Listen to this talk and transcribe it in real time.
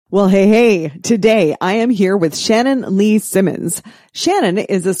Well, hey, today I am here with Shannon Lee Simmons. Shannon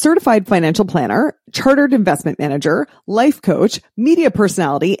is a certified financial planner, chartered investment manager, life coach, media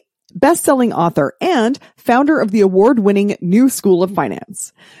personality, best-selling author, and founder of the award-winning New School of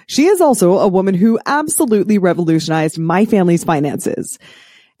Finance. She is also a woman who absolutely revolutionized my family's finances.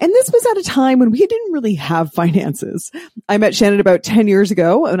 And this was at a time when we didn't really have finances. I met Shannon about 10 years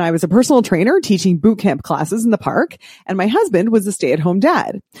ago when I was a personal trainer teaching boot camp classes in the park, and my husband was a stay-at-home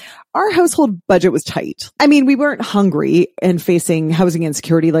dad. Our household budget was tight. I mean, we weren't hungry and facing housing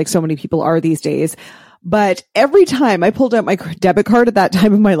insecurity like so many people are these days. But every time I pulled out my debit card at that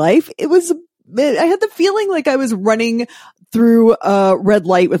time of my life, I had the feeling like I was running through a red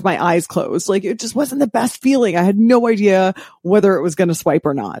light with my eyes closed. Like it just wasn't the best feeling. I had no idea whether it was going to swipe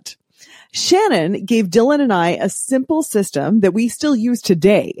or not. Shannon gave Dylan and I a simple system that we still use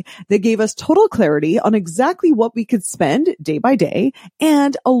today that gave us total clarity on exactly what we could spend day by day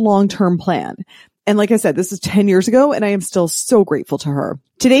and a long-term plan. And like I said, this is 10 years ago, and I am still so grateful to her.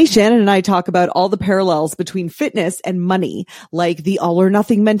 Today, Shannon and I talk about all the parallels between fitness and money, like the all or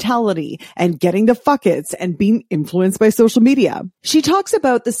nothing mentality and getting the fuck it's and being influenced by social media. She talks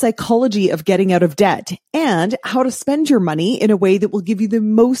about the psychology of getting out of debt and how to spend your money in a way that will give you the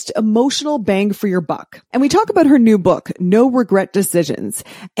most emotional bang for your buck. And we talk about her new book, No Regret Decisions,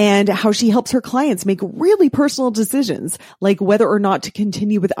 and how she helps her clients make really personal decisions, like whether or not to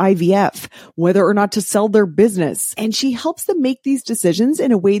continue with IVF, whether or not to sell their business. And she helps them make these decisions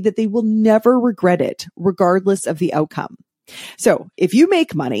in a way that they will never regret it, regardless of the outcome. So if you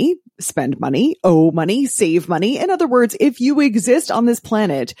make money, spend money, owe money, save money, in other words, if you exist on this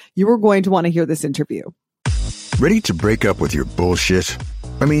planet, you are going to want to hear this interview. Ready to break up with your bullshit?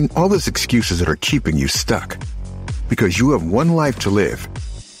 I mean, all those excuses that are keeping you stuck. Because you have one life to live.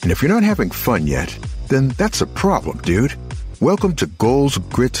 And if you're not having fun yet, then that's a problem, dude. Welcome to Goals,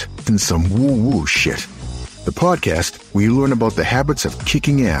 Grit, and some woo-woo shit. The podcast where you learn about the habits of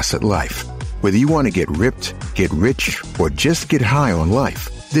kicking ass at life. Whether you want to get ripped, get rich, or just get high on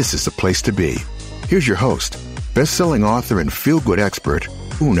life, this is the place to be. Here's your host, best-selling author and feel-good expert,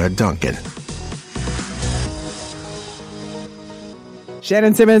 Una Duncan.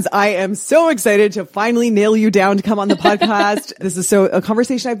 Shannon Simmons, I am so excited to finally nail you down to come on the podcast. This is a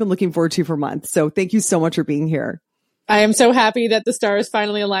conversation I've been looking forward to for months. So thank you so much for being here. I am so happy that the stars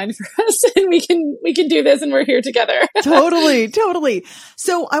finally aligned for us and we can do this and we're here together. Totally.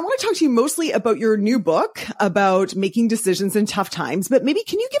 So I want to talk to you mostly about your new book about making decisions in tough times, but maybe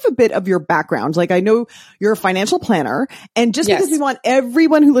can you give a bit of your background? Like I know you're a financial planner, and just because we want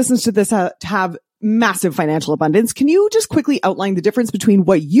everyone who listens to this to have massive financial abundance, can you just quickly outline the difference between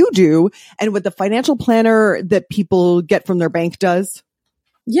what you do and what the financial planner that people get from their bank does?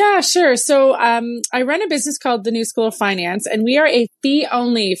 Yeah, sure. So I run a business called the New School of Finance, and we are a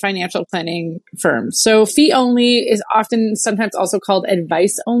fee-only financial planning firm. So fee-only is sometimes also called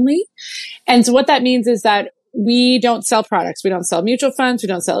advice-only. And so what that means is that we don't sell products. We don't sell mutual funds. We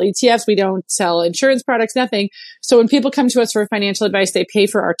don't sell ETFs. We don't sell insurance products, nothing. So when people come to us for financial advice, they pay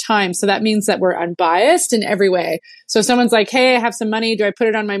for our time. So that means that we're unbiased in every way. So if someone's like, hey, I have some money. Do I put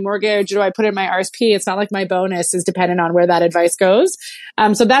it on my mortgage? Do I put it in my RSP? It's not like my bonus is dependent on where that advice goes.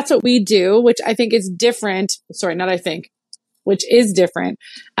 So that's what we do, which I think is different. Sorry, not I think. Which is different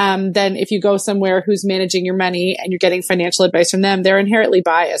than if you go somewhere who's managing your money and you're getting financial advice from them. They're inherently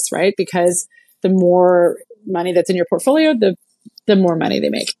biased, right? Because the more money that's in your portfolio, the more money they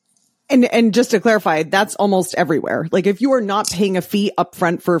make. And just to clarify, that's almost everywhere. Like if you are not paying a fee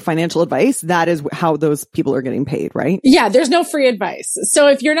upfront for financial advice, that is how those people are getting paid, right? Yeah, there's no free advice. So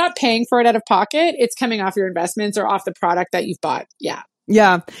if you're not paying for it out of pocket, it's coming off your investments or off the product that you've bought. Yeah.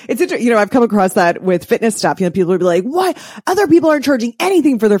 Yeah. It's interesting. I've come across that with fitness stuff. People will be like, why? Other people aren't charging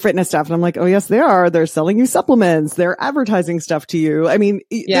anything for their fitness stuff. And I'm like, oh, yes, they are. They're selling you supplements. They're advertising stuff to you. I mean,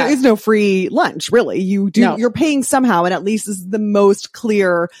 there is no free lunch, really. You're paying somehow. And at least this is the most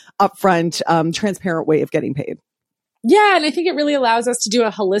clear, upfront, transparent way of getting paid. Yeah. And I think it really allows us to do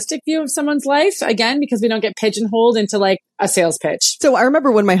a holistic view of someone's life, again, because we don't get pigeonholed into like a sales pitch. So I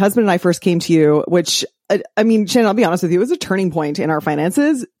remember when my husband and I first came to you, which I mean, Shannon, I'll be honest with you, it was a turning point in our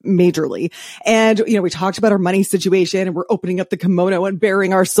finances majorly. And, we talked about our money situation and we're opening up the kimono and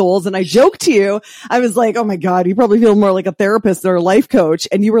bearing our souls. And I joked to you, I was like, oh my God, you probably feel more like a therapist or a life coach.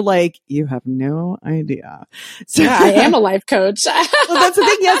 And you were like, you have no idea. So, yeah, I am a life coach. Well, that's the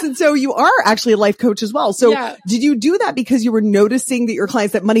thing. Yes. And so you are actually a life coach as well. So did you do that because you were noticing that your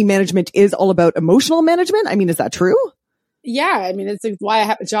clients, that money management is all about emotional management? I mean, is that true? Yeah. I mean, it's like why I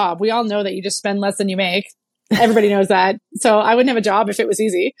have a job. We all know that you just spend less than you make. Everybody knows that. So I wouldn't have a job if it was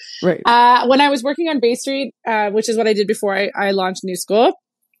easy. Right. When I was working on Bay Street, which is what I did before I launched New School,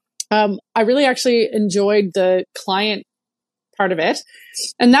 I really actually enjoyed the client part of it.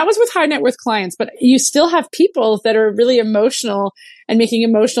 And that was with high net worth clients, but you still have people that are really emotional and making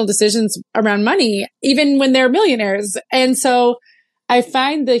emotional decisions around money, even when they're millionaires. And so I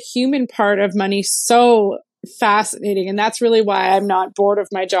find the human part of money so fascinating. And that's really why I'm not bored of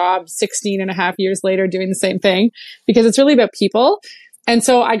my job 16 and a half years later doing the same thing, because it's really about people. And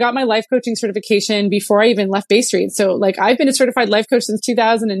so I got my life coaching certification before I even left Bay Street. So like I've been a certified life coach since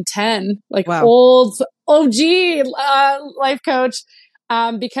 2010, like Wow. old OG life coach.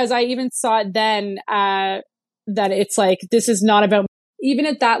 Because I even saw it then, that it's like, this is not about, even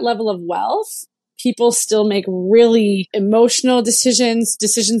at that level of wealth, people still make really emotional decisions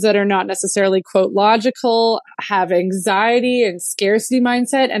that are not necessarily quote logical, have anxiety and scarcity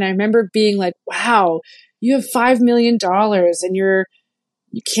mindset. And I remember being like, wow, you have $5 million and you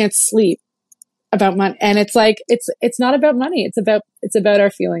can't sleep about money. And it's like, it's not about money. It's about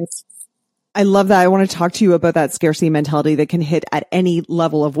our feelings. I love that. I want to talk to you about that scarcity mentality that can hit at any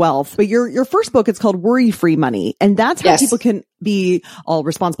level of wealth. But your first book, it's called Worry-Free Money. And that's how people can be all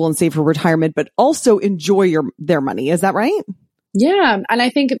responsible and save for retirement, but also enjoy their money. Is that right? Yeah. And I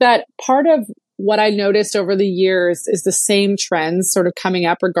think that part of what I noticed over the years is the same trends sort of coming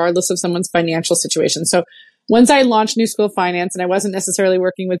up regardless of someone's financial situation. So once I launched New School of Finance and I wasn't necessarily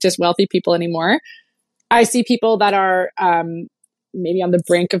working with just wealthy people anymore, I see people that are, maybe on the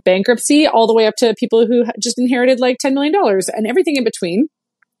brink of bankruptcy, all the way up to people who just inherited like $10 million and everything in between.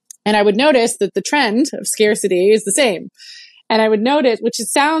 And I would notice that the trend of scarcity is the same. And I would notice, which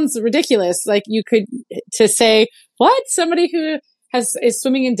sounds ridiculous, like you could to say, what? Somebody who is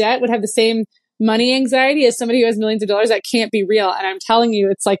swimming in debt would have the same money anxiety as somebody who has millions of dollars? That can't be real. And I'm telling you,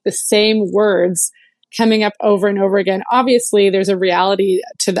 it's like the same words coming up over and over again. Obviously, there's a reality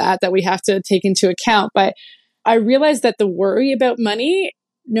to that we have to take into account. But I realized that the worry about money,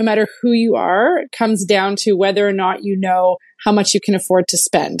 no matter who you are, comes down to whether or not you know how much you can afford to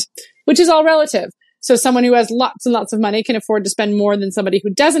spend, which is all relative. So someone who has lots and lots of money can afford to spend more than somebody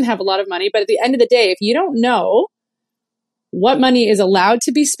who doesn't have a lot of money. But at the end of the day, if you don't know what money is allowed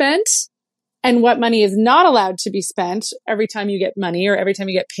to be spent and what money is not allowed to be spent every time you get money or every time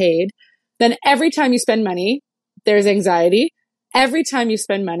you get paid, then every time you spend money, there's anxiety. Every time you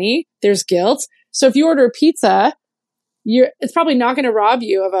spend money, there's guilt. So if you order a pizza, it's probably not going to rob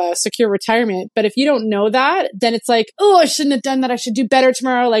you of a secure retirement. But if you don't know that, then it's like, oh, I shouldn't have done that. I should do better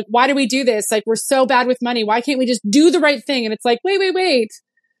tomorrow. Like, why do we do this? Like, we're so bad with money. Why can't we just do the right thing? And it's like, wait.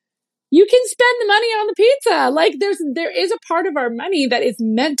 You can spend the money on the pizza. Like there is a part of our money that is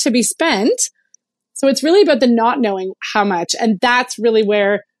meant to be spent. So it's really about the not knowing how much. And that's really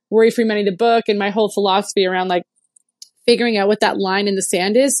where Worry-Free Money, the book, and my whole philosophy around like figuring out what that line in the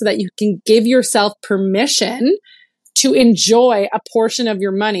sand is so that you can give yourself permission to enjoy a portion of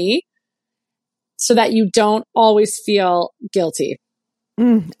your money so that you don't always feel guilty.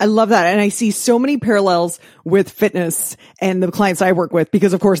 I love that. And I see so many parallels with fitness and the clients I work with,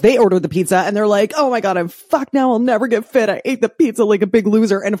 because of course they order the pizza and they're like, oh my God, I'm fucked now. I'll never get fit. I ate the pizza like a big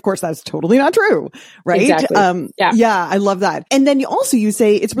loser. And of course that's totally not true. Right. Exactly. Yeah, I love that. And then you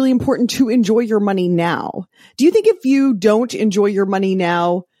say it's really important to enjoy your money now. Do you think if you don't enjoy your money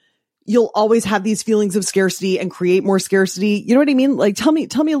now, you'll always have these feelings of scarcity and create more scarcity? You know what I mean? Like, tell me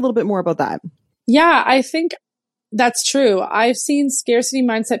a little bit more about that. Yeah, I think that's true. I've seen scarcity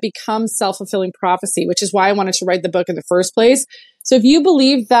mindset become self-fulfilling prophecy, which is why I wanted to write the book in the first place. So if you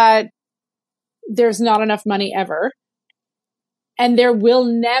believe that there's not enough money ever, and there will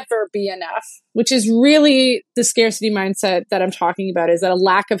never be enough, which is really the scarcity mindset that I'm talking about, is that a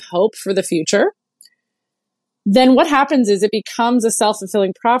lack of hope for the future, then what happens is it becomes a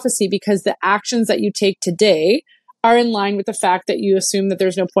self-fulfilling prophecy because the actions that you take today are in line with the fact that you assume that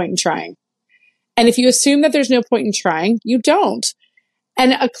there's no point in trying. And if you assume that there's no point in trying, you don't.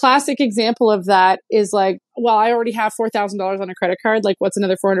 And a classic example of that is like, well, I already have $4,000 on a credit card. Like, what's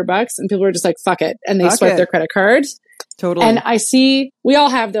another $400? And people are just like, fuck it. And they swipe their credit card. Totally. And we all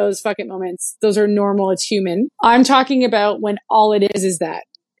have those fuck it moments. Those are normal. It's human. I'm talking about when all it is that,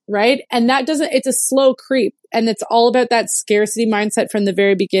 right? And it's a slow creep. And it's all about that scarcity mindset from the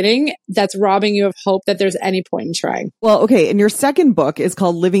very beginning that's robbing you of hope that there's any point in trying. Well, okay. And your second book is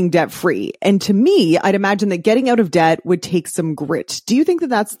called Living Debt Free. And to me, I'd imagine that getting out of debt would take some grit. Do you think that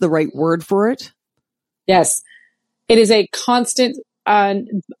that's the right word for it? Yes. It is a constant,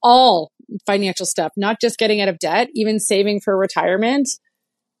 all financial stuff, not just getting out of debt, even saving for retirement.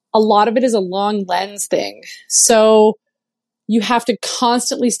 A lot of it is a long lens thing. So you have to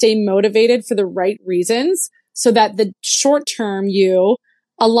constantly stay motivated for the right reasons so that the short-term you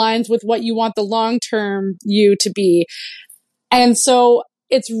aligns with what you want the long-term you to be. And so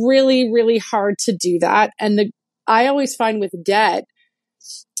it's really, really hard to do that. And I always find with debt,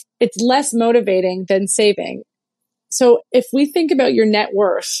 it's less motivating than saving. So if we think about your net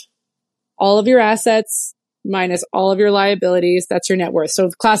worth, all of your assets minus all of your liabilities, that's your net worth. So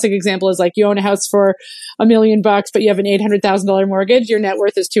the classic example is like you own a house for $1 million, but you have an $800,000 mortgage. Your net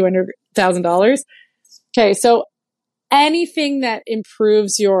worth is $200,000. Okay. So anything that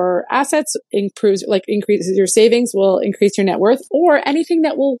improves your assets, increases your savings will increase your net worth, or anything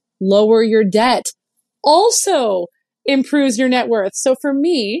that will lower your debt also improves your net worth. So for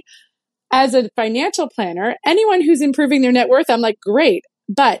me, as a financial planner, anyone who's improving their net worth, I'm like, great.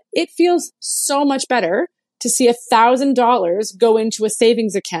 But it feels so much better to see $1,000 go into a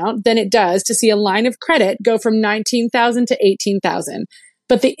savings account than it does to see a line of credit go from $19,000 to $18,000.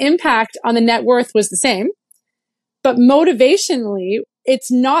 But the impact on the net worth was the same. But motivationally,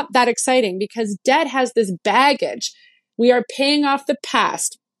 it's not that exciting because debt has this baggage. We are paying off the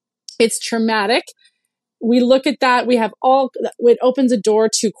past. It's traumatic. We look at that. It opens a door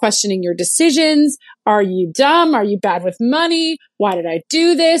to questioning your decisions. Are you dumb? Are you bad with money? Why did I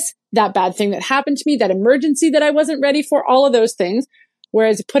do this? That bad thing that happened to me, that emergency that I wasn't ready for, all of those things.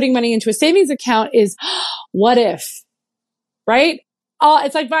 Whereas putting money into a savings account is, what if, right?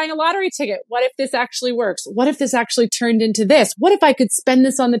 It's like buying a lottery ticket. What if this actually works? What if this actually turned into this? What if I could spend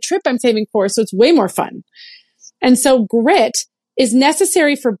this on the trip I'm saving for? So it's way more fun. And so grit is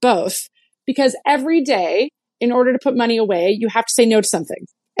necessary for both. Because every day, in order to put money away, you have to say no to something.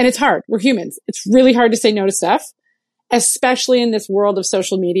 And it's hard. We're humans. It's really hard to say no to stuff, especially in this world of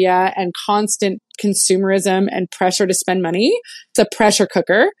social media and constant consumerism and pressure to spend money. It's a pressure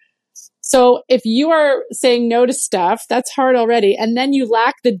cooker. So if you are saying no to stuff, that's hard already. And then you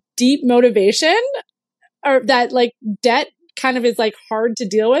lack the deep motivation or that like debt kind of is like hard to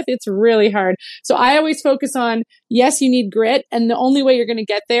deal with. It's really hard. So I always focus on, yes, you need grit. And the only way you're going to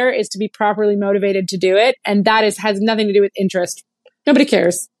get there is to be properly motivated to do it. And that has nothing to do with interest. Nobody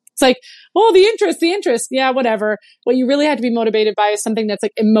cares. It's like, oh, the interest. Yeah, whatever. What you really have to be motivated by is something that's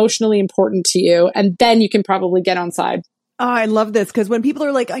like emotionally important to you. And then you can probably get on side. Oh, I love this because when people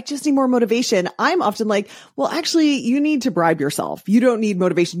are like, I just need more motivation, I'm often like, well, actually, you need to bribe yourself. You don't need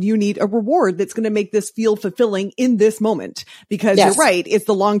motivation. You need a reward that's going to make this feel fulfilling in this moment because You're right. It's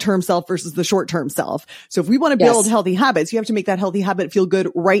the long-term self versus the short-term self. So if we want to build healthy habits, you have to make that healthy habit feel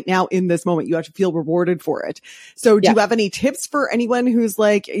good right now in this moment. You have to feel rewarded for it. So do you have any tips for anyone who's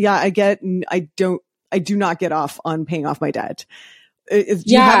like, yeah, I get, and I do not get off on paying off my debt? Do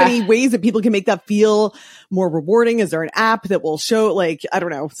you have any ways that people can make that feel more rewarding? Is there an app that will show, like, I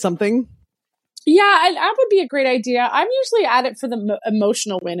don't know, something? Yeah, an app would be a great idea. I'm usually at it for the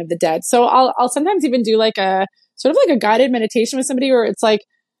emotional win of the debt. So I'll sometimes even do like a sort of like a guided meditation with somebody where it's like,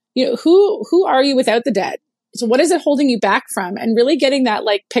 you know, who are you without the debt? So what is it holding you back from? And really getting that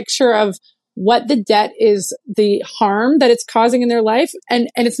like picture of what the debt is, the harm that it's causing in their life. And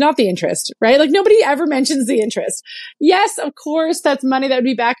it's not the interest, right? Like nobody ever mentions the interest. Yes, of course, that's money that would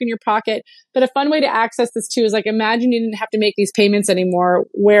be back in your pocket. But a fun way to access this too is like, imagine you didn't have to make these payments anymore.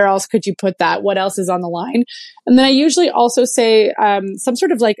 Where else could you put that? What else is on the line? And then I usually also say, some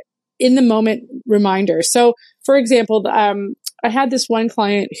sort of like in the moment reminder. So for example, I had this one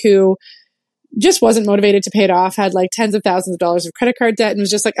client who just wasn't motivated to pay it off, had like tens of thousands of dollars of credit card debt and was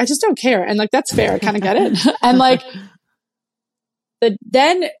just like, I just don't care. And like, that's fair. I kind of get it. And like,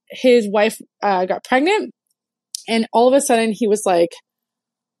 then his wife got pregnant and all of a sudden he was like,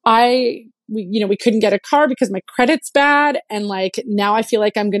 we couldn't get a car because my credit's bad. And like, now I feel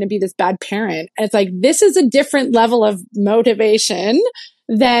like I'm going to be this bad parent. And it's like, this is a different level of motivation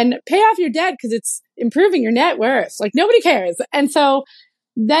than pay off your debt because it's improving your net worth. Like nobody cares. And so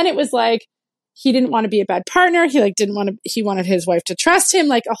then it was like, he didn't want to be a bad partner. He wanted his wife to trust him,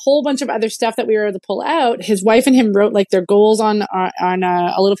 like a whole bunch of other stuff that we were able to pull out. His wife and him wrote like their goals on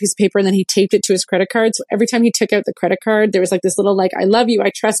a little piece of paper and then he taped it to his credit card. So every time he took out the credit card, there was like this little, like, I love you.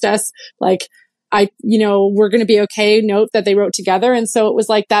 I trust us. Like, we're going to be okay note that they wrote together. And so it was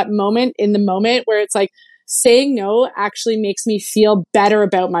like that moment in the moment where it's like saying no actually makes me feel better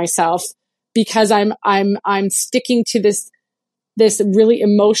about myself because I'm sticking to this really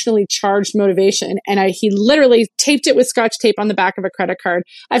emotionally charged motivation. And he literally taped it with Scotch tape on the back of a credit card.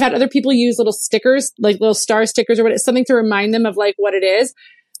 I've had other people use little stickers, like little star stickers or something to remind them of like what it is.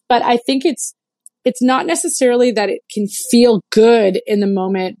 But I think it's not necessarily that it can feel good in the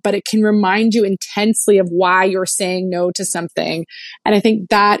moment, but it can remind you intensely of why you're saying no to something. And I think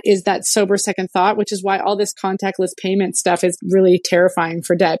that is that sober second thought, which is why all this contactless payment stuff is really terrifying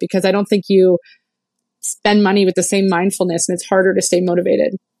for debt, because I don't think you spend money with the same mindfulness and it's harder to stay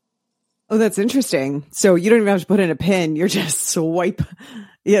motivated. Oh, that's interesting. So you don't even have to put in a pin. You're just swipe.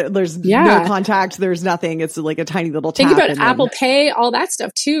 Yeah. There's no contact. There's nothing. It's like a tiny little tap. Think about Apple Pay, all that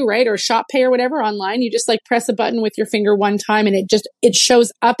stuff too, right? Or Shop Pay or whatever online. You just like press a button with your finger one time and it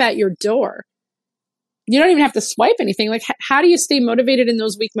shows up at your door. You don't even have to swipe anything. Like, how do you stay motivated in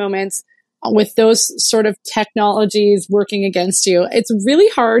those weak moments with those sort of technologies working against you? It's really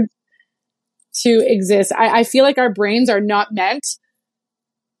hard to exist. I feel like our brains are not meant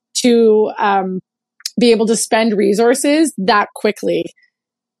to be able to spend resources that quickly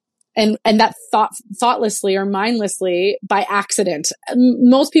and that thoughtlessly or mindlessly by accident.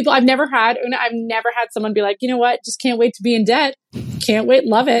 Most people I've never had someone be like, you know what, just can't wait to be in debt. Can't wait,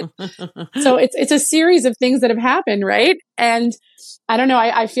 love it. So it's a series of things that have happened, right? And I don't know,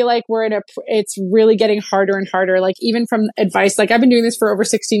 I feel like it's really getting harder and harder. Like even from advice, like I've been doing this for over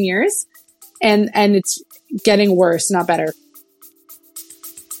 16 years and it's getting worse, not better.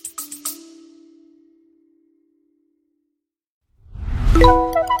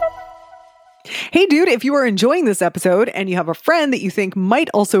 Hey dude, if you are enjoying this episode and you have a friend that you think might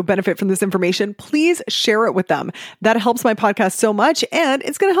also benefit from this information, please share it with them. That helps my podcast so much and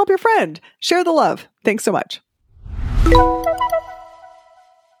it's going to help your friend. Share the love. Thanks so much.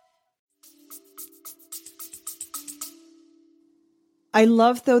 I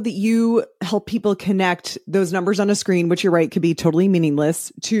love, though, that you help people connect those numbers on a screen, which you're right, could be totally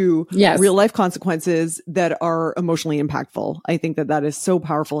meaningless, to real life consequences that are emotionally impactful. I think that is so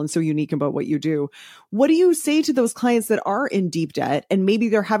powerful and so unique about what you do. What do you say to those clients that are in deep debt and maybe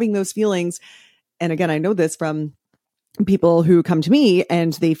they're having those feelings? And again, I know this from people who come to me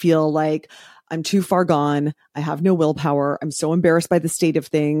and they feel like, I'm too far gone. I have no willpower. I'm so embarrassed by the state of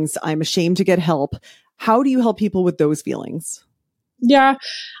things. I'm ashamed to get help. How do you help people with those feelings? Yeah,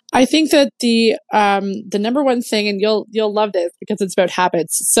 I think that the number one thing, and you'll love this because it's about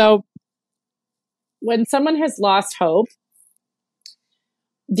habits. So when someone has lost hope,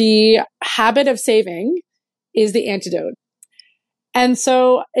 the habit of saving is the antidote. And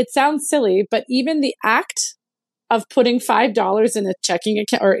so it sounds silly, but even the act of putting $5 in a checking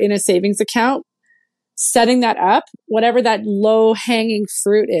account or in a savings account, setting that up, whatever that low hanging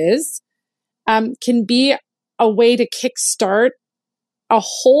fruit is, can be a way to kickstart a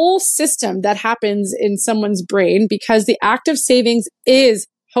whole system that happens in someone's brain because the act of savings is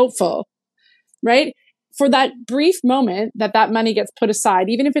hopeful, right? For that brief moment that money gets put aside,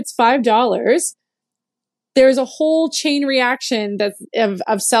 even if it's $5, there's a whole chain reaction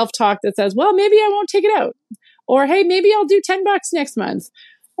of self-talk that says, well, maybe I won't take it out. Or, hey, maybe I'll do $10 next month.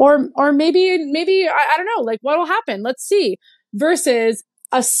 Or maybe I don't know, like what'll happen? Let's see. Versus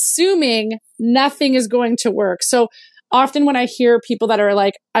assuming nothing is going to work. So often when I hear people that are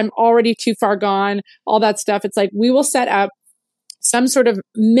like, I'm already too far gone, all that stuff, it's like, we will set up some sort of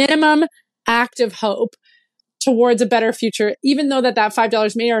minimum act of hope towards a better future, even though that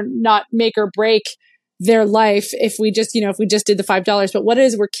 $5 may or not make or break their life if we just did the $5. But what it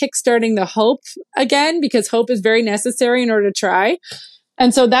is, we're kickstarting the hope again, because hope is very necessary in order to try.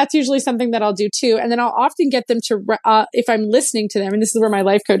 And so that's usually something that I'll do too. And then I'll often get them to, if I'm listening to them, and this is where my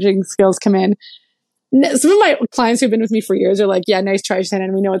life coaching skills come in. Some of my clients who've been with me for years are like, yeah, nice try,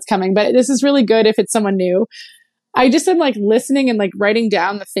 Shannon. We know it's coming, but this is really good if it's someone new. I just am like listening and like writing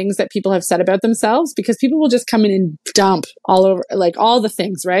down the things that people have said about themselves, because people will just come in and dump all over, like all the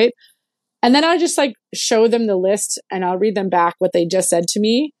things, right? And then I'll just like show them the list and I'll read them back what they just said to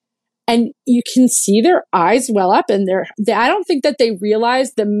me. And you can see their eyes well up and I don't think that they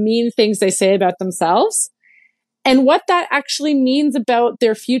realize the mean things they say about themselves and what that actually means about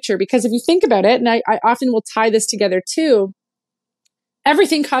their future. Because if you think about it, and I often will tie this together too,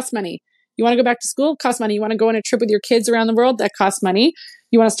 everything costs money. You want to go back to school? Costs money. You want to go on a trip with your kids around the world? That costs money.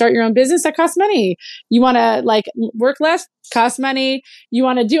 You want to start your own business? That costs money. You want to like work less? Costs money. You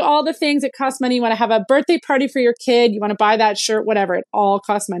want to do all the things that cost money. You want to have a birthday party for your kid. You want to buy that shirt, whatever. It all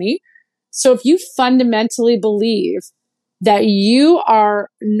costs money. So if you fundamentally believe that you are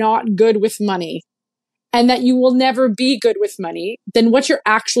not good with money, and that you will never be good with money, then what you're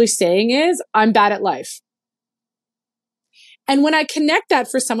actually saying is, I'm bad at life. And when I connect that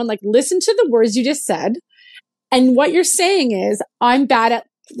for someone, like listen to the words you just said, and what you're saying is, I'm bad at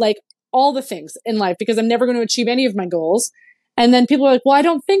like all the things in life because I'm never going to achieve any of my goals. And then people are like, well, I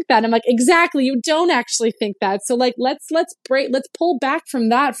don't think that. I'm like, exactly. You don't actually think that. So like, let's pull back from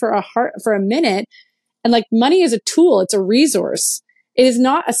that for a minute. And like money is a tool. It's a resource. It is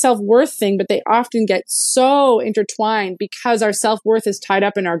not a self-worth thing, but they often get so intertwined because our self-worth is tied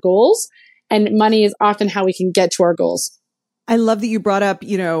up in our goals, and money is often how we can get to our goals. I love that you brought up,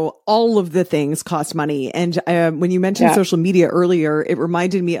 all of the things cost money. And when you mentioned social media earlier, it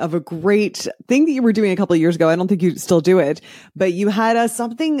reminded me of a great thing that you were doing a couple of years ago. I don't think you still do it, but you had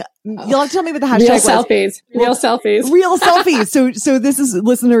something. You'll have to tell me what the hashtag Real selfies. Real selfies. So this is,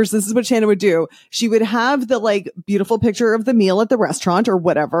 listeners, this is what Shannon would do. She would have the beautiful picture of the meal at the restaurant or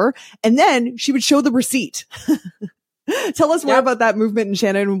whatever, and then she would show the receipt. Tell us more about that movement, and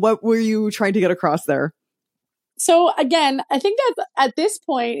Shannon, what were you trying to get across there? So again, I think that at this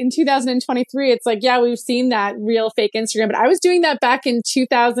point in 2023, it's we've seen that real fake Instagram, but I was doing that back in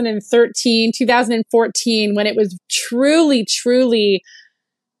 2013, 2014, when it was truly, truly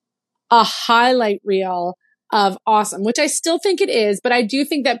a highlight reel of awesome, which I still think it is, but I do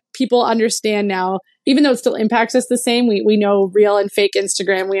think that people understand now, even though it still impacts us the same. We know real and fake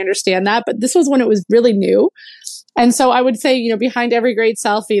Instagram. We understand that, but this was when it was really new. And so I would say, behind every great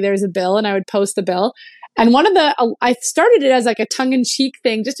selfie, there's a bill, and I would post the bill. And I started it as a tongue-in-cheek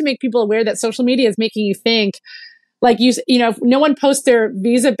thing, just to make people aware that social media is making you think, no one posts their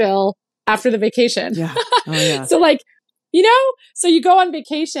Visa bill after the vacation. Yeah. Oh, yeah. So so you go on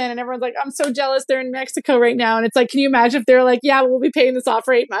vacation and everyone's like, I'm so jealous they're in Mexico right now. And it's can you imagine if they're we'll be paying this off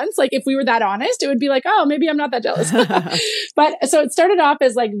for 8 months? If we were that honest, it would be oh, maybe I'm not that jealous. But so it started off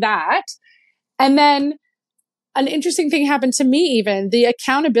as that. And then an interesting thing happened to me, even the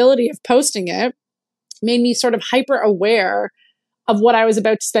accountability of posting it made me sort of hyper aware of what I was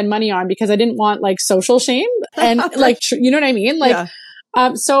about to spend money on, because I didn't want social shame and you know what I mean?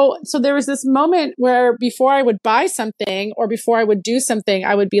 So there was this moment where before I would buy something or before I would do something,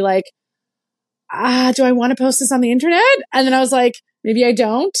 I would be do I want to post this on the internet? And then I was maybe I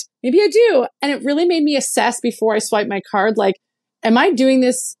don't, maybe I do. And it really made me assess before I swipe my card, am I doing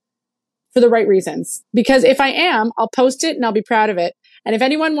this for the right reasons? Because if I am, I'll post it and I'll be proud of it. And if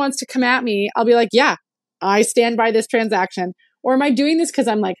anyone wants to come at me, I'll be yeah, I stand by this transaction. Or am I doing this because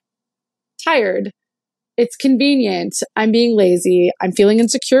I'm tired? It's convenient. I'm being lazy. I'm feeling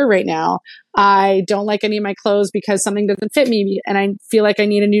insecure right now. I don't like any of my clothes because something doesn't fit me. And I feel I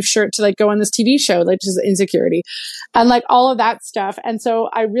need a new shirt to go on this TV show, which is insecurity and all of that stuff. And so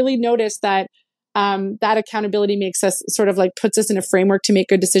I really noticed that that accountability makes us sort of puts us in a framework to make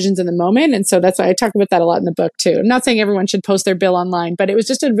good decisions in the moment. And so that's why I talk about that a lot in the book too. I'm not saying everyone should post their bill online, but it was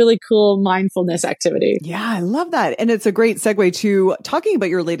just a really cool mindfulness activity. Yeah, I love that. And it's a great segue to talking about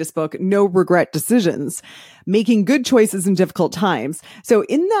your latest book, No Regret Decisions, Making Good Choices in Difficult Times. So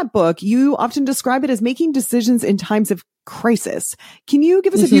in that book, you often describe it as making decisions in times of crisis. Can you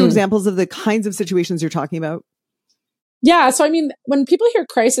give us a few examples of the kinds of situations you're talking about? Yeah. So, when people hear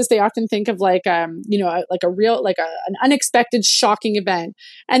crisis, they often think of an unexpected shocking event.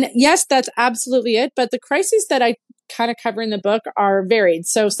 And yes, that's absolutely it. But the crises that I kind of cover in the book are varied.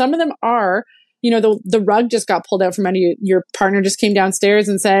 So some of them are, the rug just got pulled out from under you. Your partner just came downstairs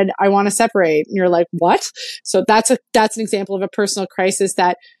and said, I want to separate. And you're like, what? So that's an example of a personal crisis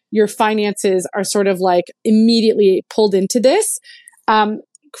that your finances are sort of immediately pulled into this.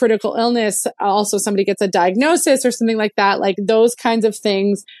 Critical illness, also somebody gets a diagnosis or something like that. Those kinds of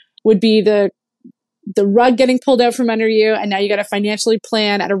things would be the rug getting pulled out from under you. And now you got to financially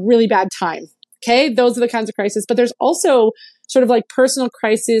plan at a really bad time. Okay. Those are the kinds of crises, but there's also sort of personal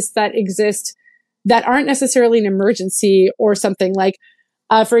crises that exist that aren't necessarily an emergency or something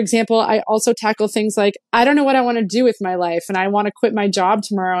for example, I also tackle things I don't know what I want to do with my life and I want to quit my job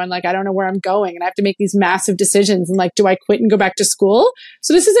tomorrow and I don't know where I'm going and I have to make these massive decisions and do I quit and go back to school?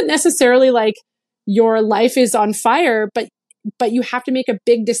 So this isn't necessarily your life is on fire, but you have to make a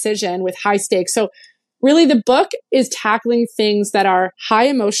big decision with high stakes. So really the book is tackling things that are high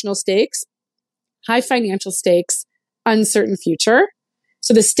emotional stakes, high financial stakes, uncertain future.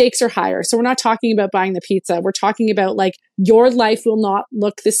 So the stakes are higher. So we're not talking about buying the pizza. We're talking about your life will not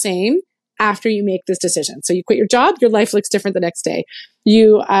look the same after you make this decision. So you quit your job, your life looks different the next day.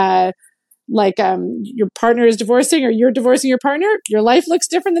 You, your partner is divorcing or you're divorcing your partner, your life looks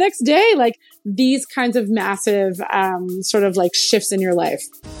different the next day. These kinds of massive, sort of shifts in your life.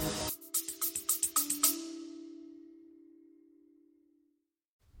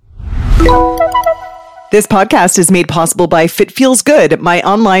 This podcast is made possible by Fit Feels Good, my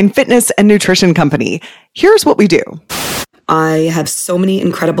online fitness and nutrition company. Here's what we do. I have so many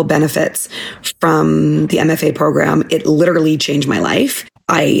incredible benefits from the MFA program. It literally changed my life.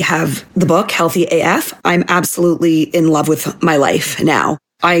 I have the book, Healthy AF. I'm absolutely in love with my life now.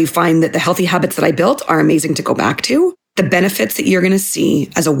 I find that the healthy habits that I built are amazing to go back to. The benefits that you're going to see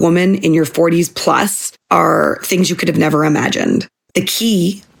as a woman in your 40s plus are things you could have never imagined. The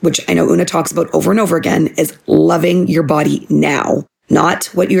key, which I know Una talks about over and over again, is loving your body now, not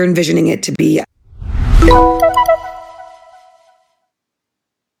what you're envisioning it to be.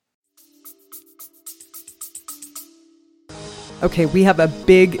 Okay, we have a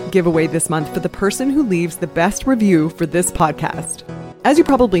big giveaway this month for the person who leaves the best review for this podcast. As you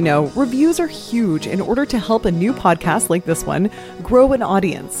probably know, reviews are huge in order to help a new podcast like this one grow an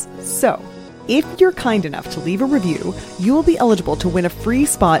audience. So, if you're kind enough to leave a review, you will be eligible to win a free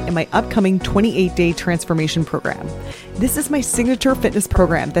spot in my upcoming 28-day transformation program. This is my signature fitness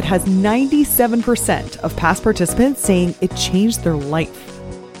program that has 97% of past participants saying it changed their life.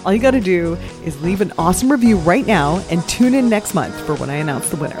 All you got to do is leave an awesome review right now and tune in next month for when I announce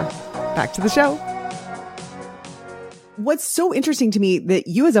the winner. Back to the show. What's so interesting to me that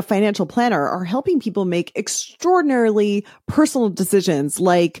you as a financial planner are helping people make extraordinarily personal decisions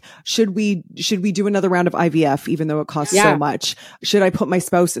like, should we do another round of IVF even though it costs so much? Should I put my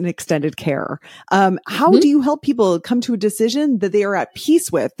spouse in extended care? How do you help people come to a decision that they are at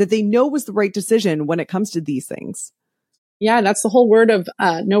peace with, that they know was the right decision when it comes to these things? Yeah, that's the whole word of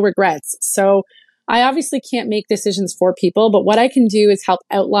no regrets. So I obviously can't make decisions for people, but what I can do is help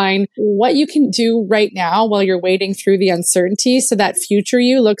outline what you can do right now while you're wading through the uncertainty so that future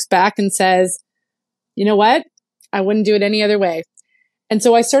you looks back and says, you know what? I wouldn't do it any other way. And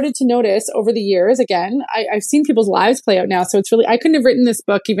so I started to notice over the years, again, I've seen people's lives play out now. So it's really, I couldn't have written this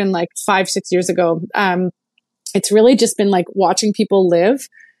book even like 5-6 years ago. It's really just been like watching people live.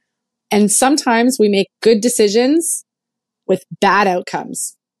 And sometimes we make good decisions with bad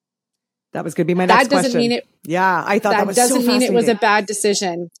outcomes. That was going to be my next question. That doesn't mean it. Yeah, I thought that was so fascinating. That doesn't mean it was a bad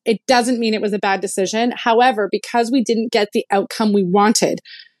decision. It doesn't mean it was a bad decision. However, because we didn't get the outcome we wanted,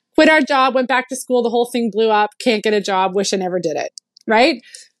 quit our job, went back to school, the whole thing blew up, can't get a job, wish I never did it. Right?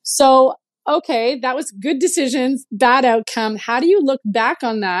 So, okay, that was good decisions, bad outcome. How do you look back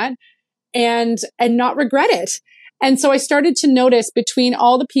on that and not regret it? And so I started to notice between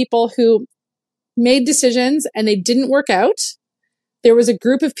all the people who made decisions and they didn't work out, there was a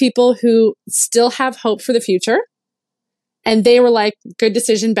group of people who still have hope for the future. And they were like, good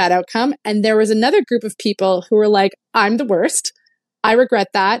decision, bad outcome. And there was another group of people who were like, I'm the worst. I regret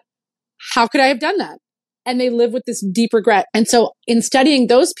that. How could I have done that? And they live with this deep regret. And so in studying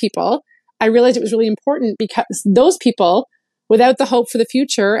those people, I realized it was really important because those people, without the hope for the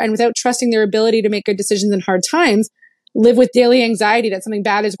future and without trusting their ability to make good decisions in hard times, live with daily anxiety that something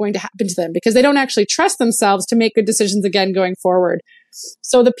bad is going to happen to them because they don't actually trust themselves to make good decisions again going forward.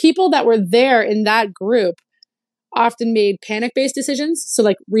 So the people that were there in that group often made panic-based decisions. So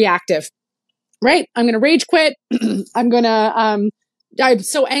like reactive, right? I'm going to rage quit. I'm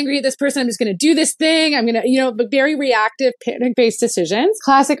so angry at this person. I'm just going to do this thing. I'm going to, but very reactive panic-based decisions.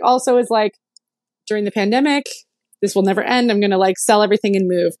 Classic also is like during the pandemic, this will never end. I'm going to like sell everything and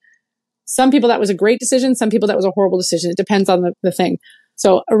move. Some people that was a great decision. Some people that was a horrible decision. It depends on the thing.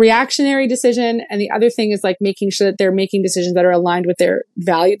 So a reactionary decision. And the other thing is like making sure that they're making decisions that are aligned with their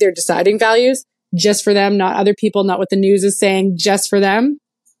value, their deciding values, just for them, not other people, not what the news is saying, just for them.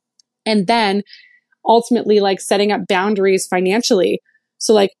 And then ultimately like setting up boundaries financially.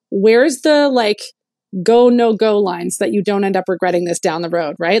 So like, where's the like go, no go lines that you don't end up regretting this down the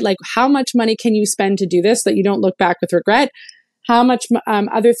road, right? Like how much money can you spend to do this so that you don't look back with regret? How much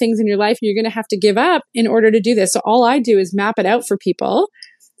other things in your life you're going to have to give up in order to do this. So all I do is map it out for people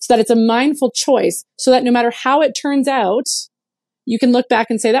so that it's a mindful choice so that no matter how it turns out, you can look back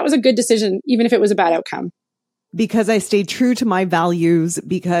and say, that was a good decision, even if it was a bad outcome. Because I stayed true to my values,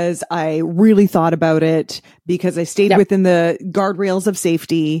 because I really thought about it, because I stayed within the guardrails of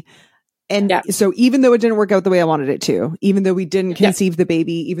safety. And so even though it didn't work out the way I wanted it to, even though we didn't conceive the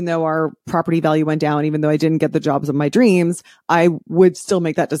baby, even though our property value went down, even though I didn't get the jobs of my dreams, I would still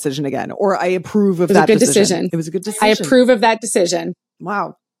make that decision again. Or I approve of that decision. It was a good decision. I approve of that decision.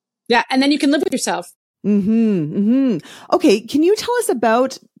 Wow. Yeah. And then you can live with yourself. Okay. Can you tell us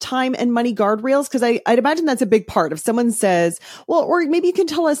about time and money guardrails? Because I'd imagine that's a big part. If someone says, well, or maybe you can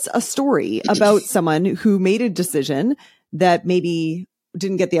tell us a story about someone who made a decision that maybe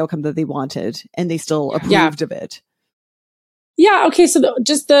didn't get the outcome that they wanted and they still approved of it. Yeah. Okay. So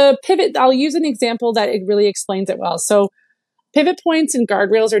just the pivot, I'll use an example that it really explains it well. So pivot points and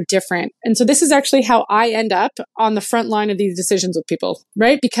guardrails are different. And so this is actually how I end up on the front line of these decisions with people,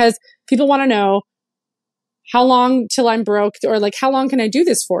 right? Because people want to know how long till I'm broke, or like, how long can I do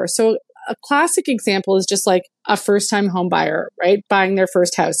this for? So a classic example is just like a first-time home buyer, right? Buying their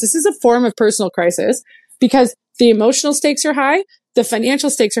first house. This is a form of personal crisis because the emotional stakes are high, the financial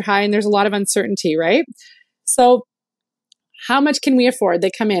stakes are high, and there's a lot of uncertainty, right? So how much can we afford?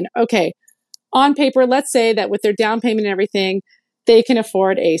 They come in, okay, on paper, let's say that with their down payment and everything, they can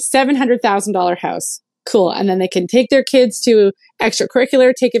afford a $700,000 house. Cool. And then they can take their kids to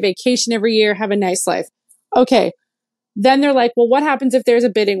extracurricular, take a vacation every year, have a nice life. Okay. Then they're like, well, what happens if there's a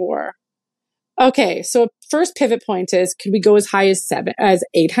bidding war? Okay, so first pivot point is, could we go as high as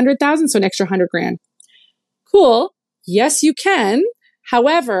 800,000? So an extra 100 grand. Cool. Yes, you can.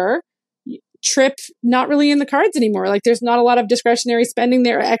 However, trip not really in the cards anymore. Like there's not a lot of discretionary spending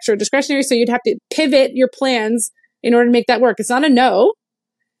there, extra discretionary. So you'd have to pivot your plans in order to make that work. It's not a no.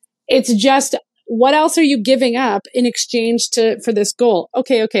 It's just, what else are you giving up in exchange for this goal?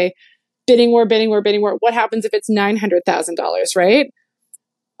 Okay. Bidding war. What happens if it's $900,000, right?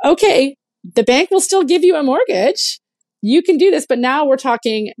 Okay. The bank will still give you a mortgage. You can do this, but now we're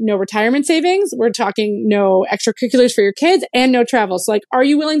talking no retirement savings. We're talking no extracurriculars for your kids and no travel. So like, are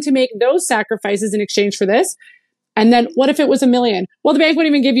you willing to make those sacrifices in exchange for this? And then what if it was $1 million? Well, the bank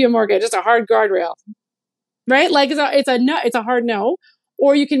wouldn't even give you a mortgage. It's a hard guardrail, right? Like it's a hard no.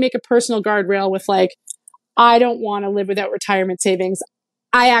 Or you can make a personal guardrail with like, I don't want to live without retirement savings.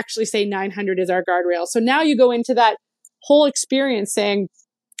 I actually say 900 is our guardrail. So now you go into that whole experience saying,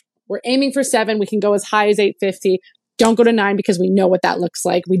 we're aiming for 7. We can go as high as 850. Don't go to 9 because we know what that looks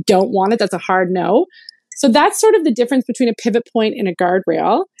like. We don't want it. That's a hard no. So that's sort of the difference between a pivot point and a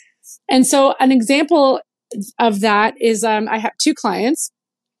guardrail. And so an example of that is I have 2 clients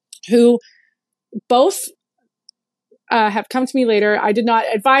who both have come to me later. I did not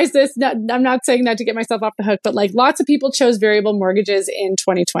advise this. I'm not saying that to get myself off the hook, but like lots of people chose variable mortgages in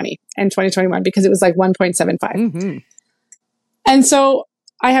 2020 and 2021 because it was like 1.75. Mm-hmm. And so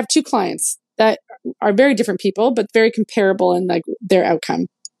I have 2 clients that are very different people, but very comparable in like their outcome.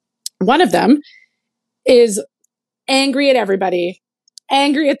 One of them is angry at everybody,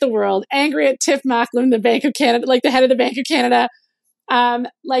 angry at the world, angry at Tiff Macklem, the Bank of Canada, like the head of the Bank of Canada.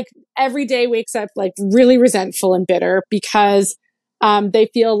 Like every day wakes up like really resentful and bitter because they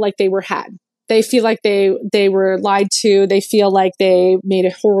feel like they were had. They feel like they were lied to. They feel like they made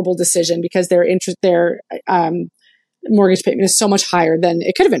a horrible decision because their mortgage payment is so much higher than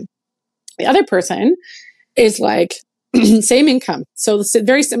it could have been. The other person is like, same income. So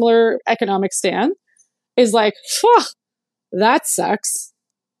very similar economic stand is like, that sucks.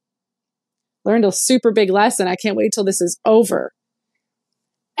 Learned a super big lesson. I can't wait till this is over.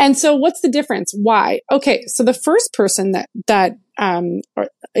 And so what's the difference? Why? Okay. So the first person that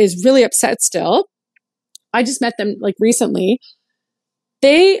is really upset still, I just met them like recently.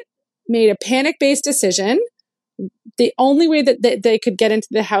 They made a panic-based decision. The only way that they could get into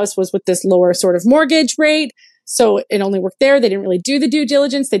the house was with this lower sort of mortgage rate. So it only worked there. They didn't really do the due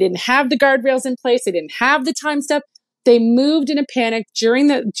diligence. They didn't have the guardrails in place. They didn't have the time step. They moved in a panic during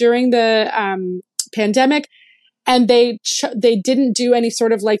the pandemic, and they didn't do any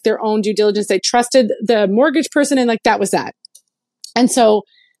sort of like their own due diligence. They trusted the mortgage person, and like that was that. And so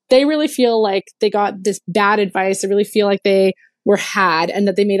they really feel like they got this bad advice. They really feel like they were had, and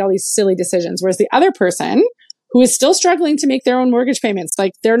that they made all these silly decisions. Whereas the other person, who is still struggling to make their own mortgage payments,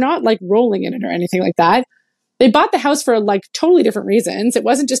 like they're not like rolling in it or anything like that. They bought the house for like totally different reasons. It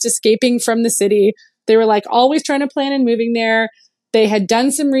wasn't just escaping from the city. They were like always trying to plan and moving there. They had done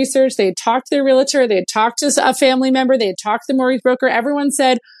some research. They had talked to their realtor. They had talked to a family member. They had talked to the mortgage broker. Everyone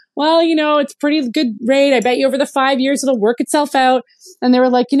said, well, it's pretty good rate. I bet you over the 5 years, it'll work itself out. And they were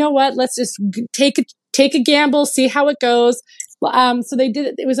like, you know what? Let's just take a gamble, see how it goes. So they did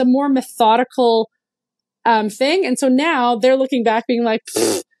it. It was a more methodical thing. And so now they're looking back being like,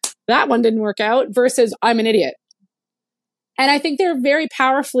 that one didn't work out versus I'm an idiot. And I think they're very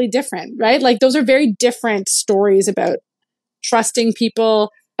powerfully different, right? Like those are very different stories about trusting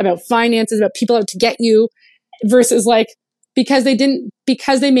people, about finances, about people out to get you versus like, because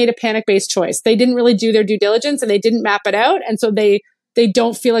they made a panic-based choice. They didn't really do their due diligence and they didn't map it out. And so they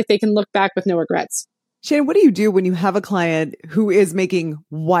don't feel like they can look back with no regrets. Shannon, what do you do when you have a client who is making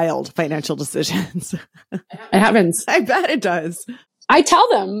wild financial decisions? It happens. I bet it does. I tell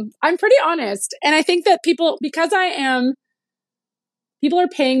them, I'm pretty honest. And I think that people are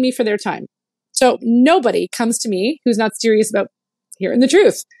paying me for their time. So nobody comes to me who's not serious about hearing the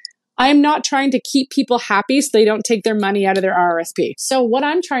truth. I'm not trying to keep people happy so they don't take their money out of their RRSP. So what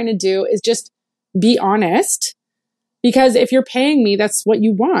I'm trying to do is just be honest. Because if you're paying me, that's what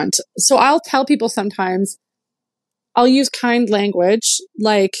you want. So I'll tell people sometimes, I'll use kind language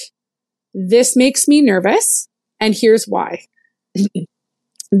like, this makes me nervous, and here's why.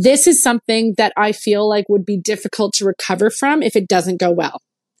 This is something that I feel like would be difficult to recover from if it doesn't go well.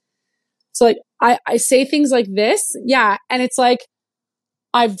 So like, I say things like this. Yeah. And it's like,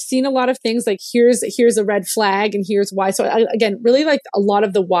 I've seen a lot of things like, here's a red flag and here's why. So again, really like a lot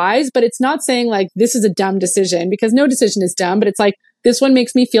of the whys, but it's not saying like, this is a dumb decision because no decision is dumb, but it's like, this one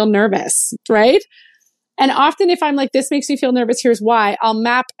makes me feel nervous. Right. And often if I'm like, this makes me feel nervous, here's why, I'll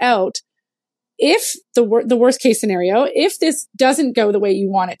map out if the worst case scenario, if this doesn't go the way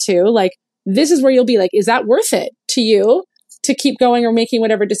you want it to, like this is where you'll be like, is that worth it to you to keep going or making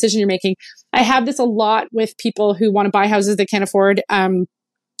whatever decision you're making? I have this a lot with people who want to buy houses they can't afford.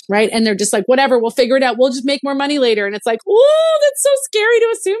 Right. And they're just like, whatever, we'll figure it out. We'll just make more money later. And it's like, oh, that's so scary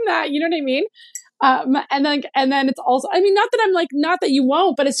to assume that, you know what I mean? And then it's also, I mean, not that you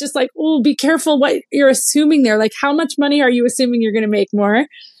won't, but it's just like, oh, be careful what you're assuming there. Like, how much money are you assuming you're going to make more?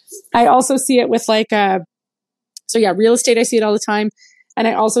 I also see it with real estate. I see it all the time. And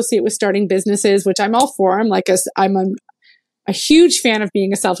I also see it with starting businesses, which I'm all for. I'm a huge fan of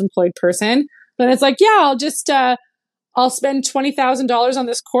being a self-employed person, but it's like, yeah, I'll spend $20,000 on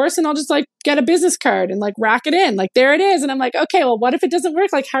this course and I'll just like get a business card and like rack it in. Like, there it is. And I'm like, okay, well, what if it doesn't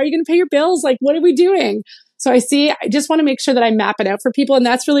work? Like, how are you going to pay your bills? Like, what are we doing? So I just want to make sure that I map it out for people. And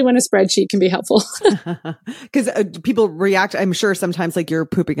that's really when a spreadsheet can be helpful. Because people react, I'm sure sometimes like you're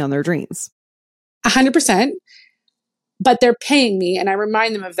pooping on their dreams. 100%. But they're paying me. And I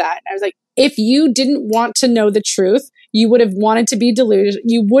remind them of that. I was like, if you didn't want to know the truth, you would have wanted to be deluded.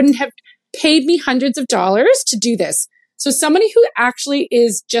 You wouldn't have paid me hundreds of dollars to do this. So somebody who actually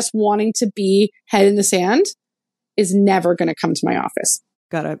is just wanting to be head in the sand is never going to come to my office.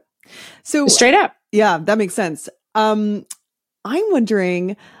 Got it. So straight up. Yeah, that makes sense. I'm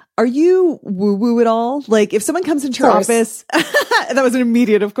wondering, are you woo-woo at all? Like if someone comes into your office, that was an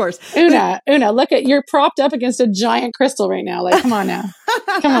immediate, of course. Una, look you're propped up against a giant crystal right now. Like, come on now.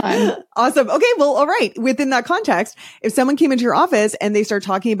 Come on. Awesome. Okay. Well, all right. Within that context, if someone came into your office and they start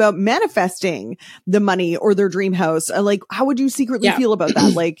talking about manifesting the money or their dream house, like how would you secretly feel about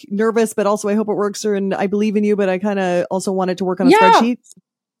that? Like nervous, but also I hope it works and I believe in you, but I kind of also wanted to work on a spreadsheet.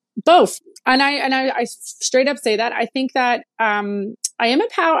 Both. And I straight up say that. I think that, I am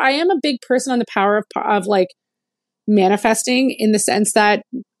a big person on the power of like manifesting in the sense that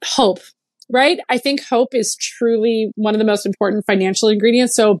hope, right? I think hope is truly one of the most important financial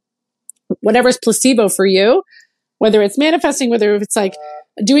ingredients. So whatever's placebo for you, whether it's manifesting, whether it's like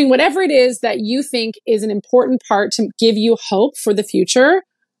doing whatever it is that you think is an important part to give you hope for the future,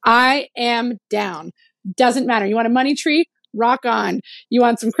 I am down. Doesn't matter. You want a money tree? Rock on. You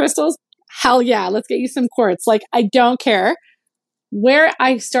want some crystals? Hell yeah. Let's get you some quartz. Like, I don't care. Where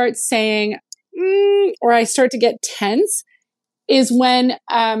I start saying, or I start to get tense is when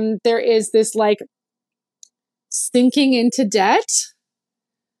there is this like sinking into debt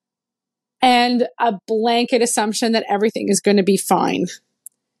and a blanket assumption that everything is going to be fine.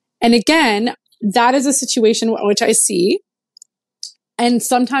 And again, that is a situation which I see. And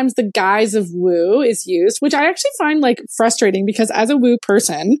sometimes the guise of woo is used, which I actually find like frustrating because as a woo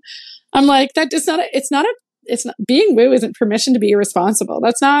person, I'm like, being woo isn't permission to be irresponsible.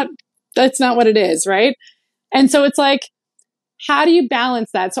 That's not what it is. Right. And so it's like, how do you balance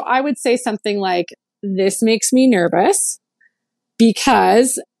that? So I would say something like, this makes me nervous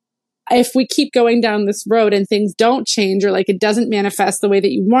because if we keep going down this road and things don't change or like it doesn't manifest the way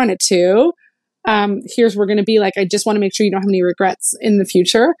that you want it to, here's where we're going to be like, I just want to make sure you don't have any regrets in the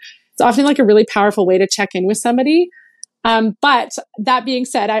future. It's often like a really powerful way to check in with somebody. But that being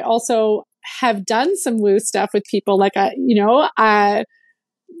said, I also have done some woo stuff with people like,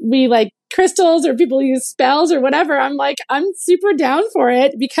 we like crystals or people use spells or whatever. I'm like, I'm super down for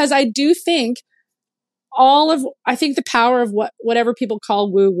it because I do think I think the power of whatever people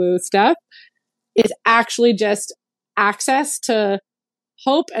call woo woo stuff is actually just access to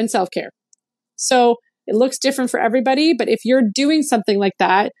hope and self-care. So it looks different for everybody, but if you're doing something like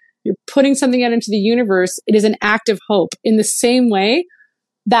that, you're putting something out into the universe, it is an act of hope in the same way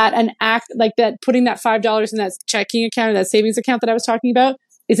that an act like that, putting that $5 in that checking account or that savings account that I was talking about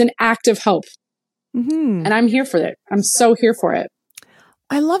is an act of hope. Mm-hmm. And I'm here for it. I'm so here for it.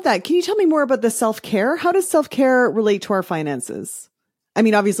 I love that. Can you tell me more about the self-care? How does self-care relate to our finances? I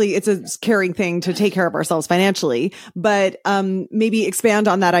mean, obviously it's a caring thing to take care of ourselves financially, but maybe expand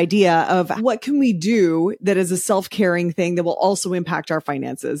on that idea of what can we do that is a self-caring thing that will also impact our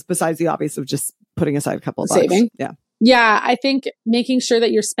finances besides the obvious of just putting aside a couple of bucks. Saving. Yeah. Yeah. I think making sure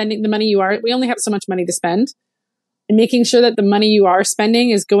that you're spending the money we only have so much money to spend, and making sure that the money you are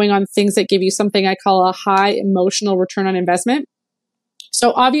spending is going on things that give you something I call a high emotional return on investment.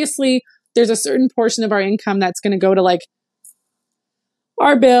 So obviously there's a certain portion of our income that's going to go to like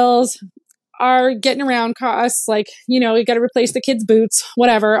our bills, our getting around costs, like, we got to replace the kids' boots,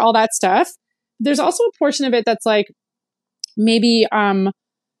 whatever, all that stuff. There's also a portion of it that's like maybe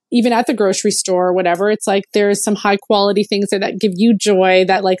even at the grocery store or whatever, it's like there's some high quality things that give you joy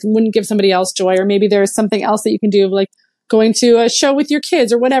that like wouldn't give somebody else joy, or maybe there's something else that you can do, like going to a show with your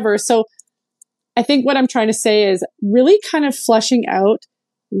kids or whatever. So I think what I'm trying to say is really kind of fleshing out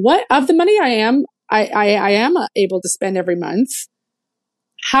what of the money I am able to spend every month.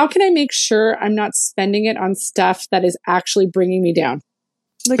 how can I make sure I'm not spending it on stuff that is actually bringing me down?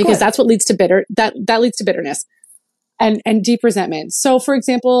 Like because what? that's what leads to that leads to bitterness and deep resentment. So for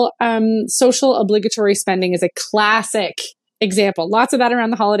example, social obligatory spending is a classic example. Lots of that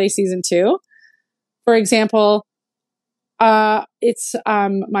around the holiday season too. For example, it's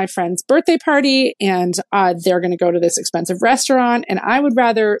my friend's birthday party and they're going to go to this expensive restaurant and I would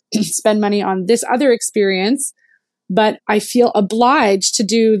rather spend money on this other experience, but I feel obliged to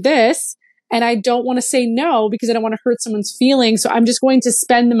do this and I don't want to say no because I don't want to hurt someone's feelings. So I'm just going to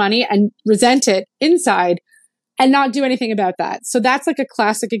spend the money and resent it inside and not do anything about that. So that's like a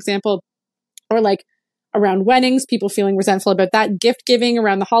classic example. Or like around weddings, people feeling resentful about that, gift giving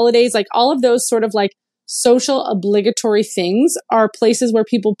around the holidays, like all of those sort of like social obligatory things are places where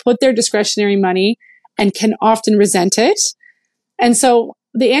people put their discretionary money and can often resent it. And so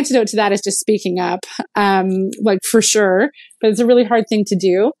the antidote to that is just speaking up, like for sure, but it's a really hard thing to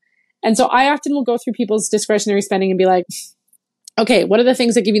do. And so I often will go through people's discretionary spending and be like, okay, what are the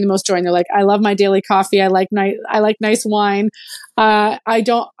things that give you the most joy? And they're like, I love my daily coffee. I like nice wine. I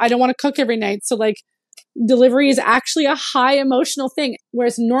don't want to cook every night. So like delivery is actually a high emotional thing.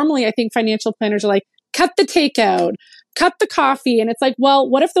 Whereas normally I think financial planners are like, cut the takeout, cut the coffee. And it's like, well,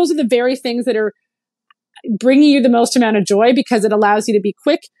 what if those are the very things that are bringing you the most amount of joy because it allows you to be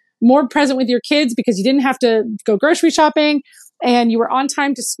quick, more present with your kids because you didn't have to go grocery shopping and you were on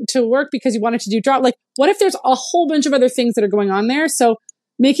time to work because you wanted to do drop. Like, what if there's a whole bunch of other things that are going on there? So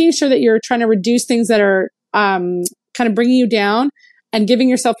making sure that you're trying to reduce things that are kind of bringing you down and giving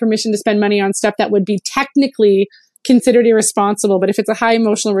yourself permission to spend money on stuff that would be technically considered irresponsible. But if it's a high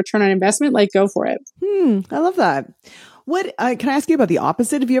emotional return on investment, like go for it. I love that. What can I ask you about the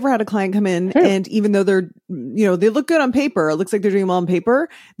opposite? Have you ever had a client come in and even though they're, they look good on paper, it looks like they're doing well on paper,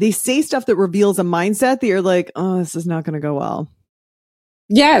 they say stuff that reveals a mindset that you're like, oh, this is not going to go well.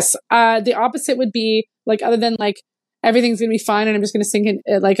 Yes. The opposite would be like, other than like, everything's going to be fine and I'm just going to sink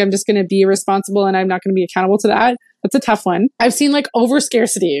in, like, I'm just going to be responsible and I'm not going to be accountable to that. That's a tough one. I've seen like over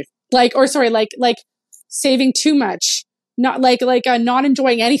scarcity, like saving too much, not not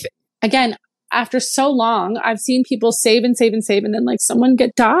enjoying anything. Again, after so long, I've seen people save and save and save. And then like someone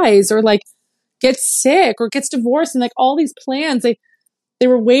dies or like gets sick or gets divorced and like all these plans, like they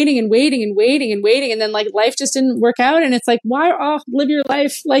were waiting and waiting and waiting and waiting. And then like life just didn't work out. And it's like, why? Oh, live your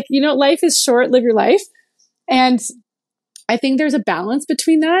life. Like, life is short, live your life. And I think there's a balance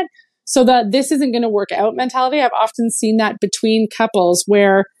between that so that this isn't going to work out mentality. I've often seen that between couples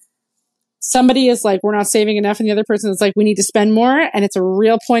where somebody is like, we're not saving enough. And the other person is like, we need to spend more. And it's a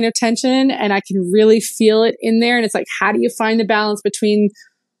real point of tension. And I can really feel it in there. And it's like, how do you find the balance between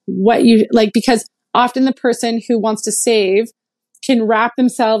what you like? Because often the person who wants to save can wrap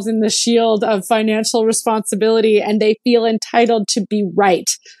themselves in the shield of financial responsibility and they feel entitled to be right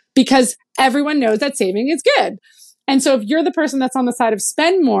because everyone knows that saving is good. And so if you're the person that's on the side of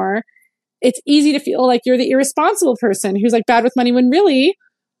spend more, it's easy to feel like you're the irresponsible person who's like bad with money when really,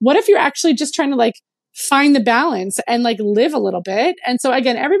 what if you're actually just trying to like find the balance and like live a little bit? And so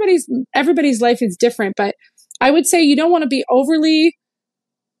again, everybody's life is different, but I would say you don't want to be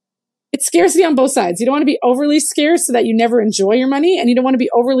it's scarcity on both sides. You don't want to be overly scarce so that you never enjoy your money. And you don't want to be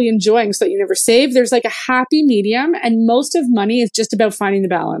overly enjoying so that you never save. There's like a happy medium. And most of money is just about finding the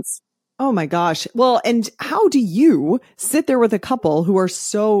balance. Oh my gosh. Well, and how do you sit there with a couple who are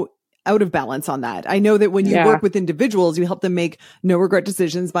so out of balance on that? I know that when you work with individuals, you help them make no regret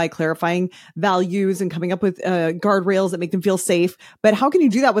decisions by clarifying values and coming up with guardrails that make them feel safe. But how can you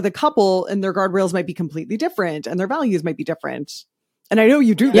do that with a couple and their guardrails might be completely different and their values might be different? And I know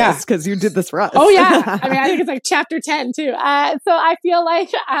you do this because you did this for us. Oh yeah. I mean, I think it's like chapter 10 too. So I feel like,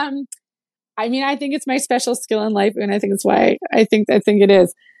 I think it's my special skill in life. And I think it's why I think it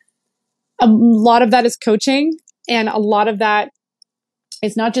is. A lot of that is coaching. And a lot of that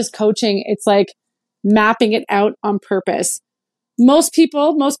is not just coaching. It's like mapping it out on purpose. Most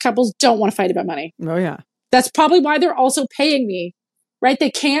couples don't want to fight about money. Oh yeah. That's probably why they're also paying me, right?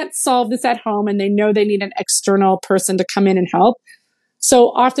 They can't solve this at home and they know they need an external person to come in and help. So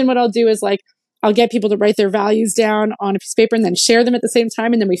often what I'll do is like, I'll get people to write their values down on a piece of paper and then share them at the same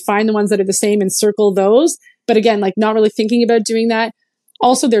time. And then we find the ones that are the same and circle those. But again, like not really thinking about doing that.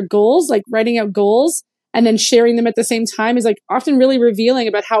 Also their goals, like writing out goals and then sharing them at the same time is like often really revealing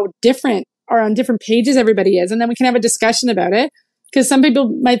about how different or on different pages everybody is. And then we can have a discussion about it because some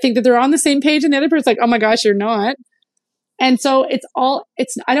people might think that they're on the same page and the other person's like, oh my gosh, you're not. And so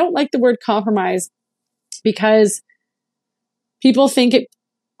I don't like the word compromise because people think it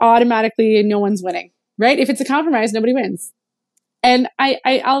automatically no one's winning, right? If it's a compromise, nobody wins. And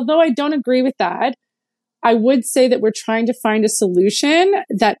I although I don't agree with that, I would say that we're trying to find a solution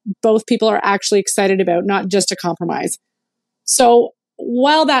that both people are actually excited about, not just a compromise. So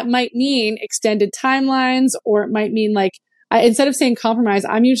while that might mean extended timelines, or it might mean like, instead of saying compromise,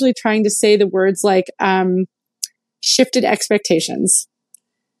 I'm usually trying to say the words like shifted expectations,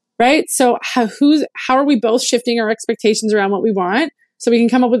 right? So how are we both shifting our expectations around what we want so we can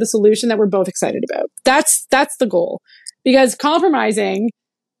come up with a solution that we're both excited about? That's the goal. Because compromising,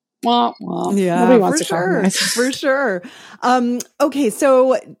 well, yeah, nobody wants to compromise. For sure. Okay,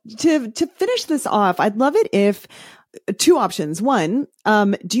 so to finish this off, I'd love it if two options. One,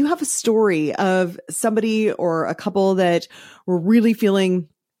 do you have a story of somebody or a couple that were really feeling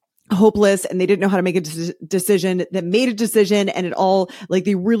hopeless and they didn't know how to make a decision, that made a decision, and it all, like,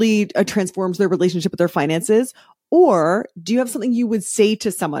 they really transforms their relationship with their finances? Or do you have something you would say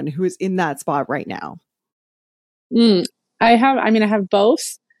to someone who is in that spot right now? I have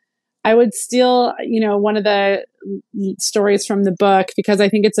both. I would steal, one of the stories from the book, because I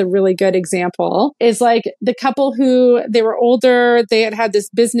think it's a really good example, is like the couple who, they were older, they had had this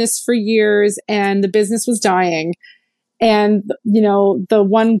business for years and the business was dying. And, the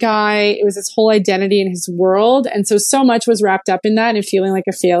one guy, it was his whole identity in his world. And so much was wrapped up in that and feeling like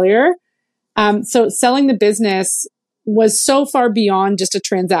a failure. So selling the business was so far beyond just a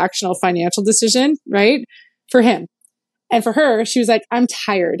transactional financial decision, right? For him. And for her, she was like, I'm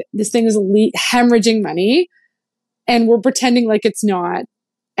tired. This thing is hemorrhaging money and we're pretending like it's not.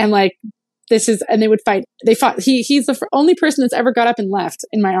 And like, and they would fight. They fought. He's the only person that's ever got up and left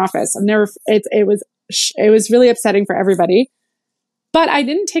in my office. It was really upsetting for everybody, but I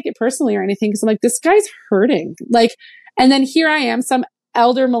didn't take it personally or anything. Cause I'm like, this guy's hurting. Like, and then here I am, some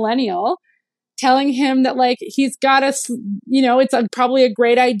elder millennial telling him that like, he's got it's probably a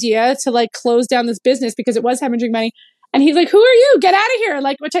great idea to like close down this business because it was hemorrhaging money. And he's like, who are you? Get out of here.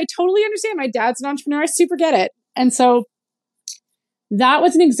 Like, which I totally understand. My dad's an entrepreneur. I super get it. And so that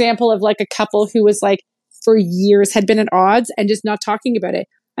was an example of like a couple who was like, for years had been at odds and just not talking about it.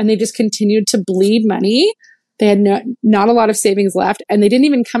 And they just continued to bleed money. They had not a lot of savings left. And they didn't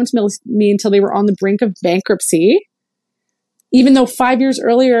even come to me until they were on the brink of bankruptcy. Even though 5 years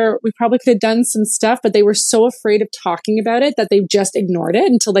earlier, we probably could have done some stuff, but they were so afraid of talking about it that they just ignored it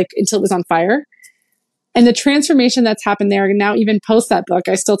until it was on fire. And the transformation that's happened there, and now even post that book,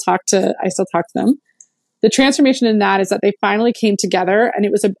 I still talk to them. The transformation in that is that they finally came together, and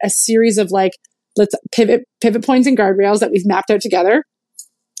it was a series of like, let's pivot points and guardrails that we've mapped out together.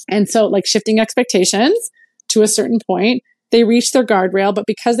 And so like shifting expectations to a certain point, they reached their guardrail, but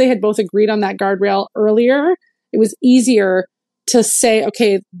because they had both agreed on that guardrail earlier, it was easier to say,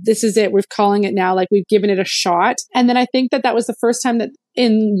 okay, this is it. We're calling it now. Like we've given it a shot. And then I think that was the first time that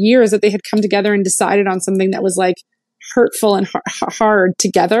in years that they had come together and decided on something that was like hurtful and hard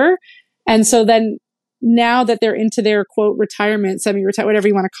together. And so then now that they're into their quote retirement, semi-retire, whatever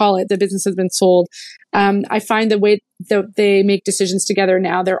you want to call it, the business has been sold. I find the way that they make decisions together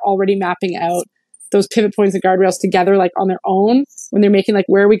now, they're already mapping out those pivot points and guardrails together, like on their own, when they're making like,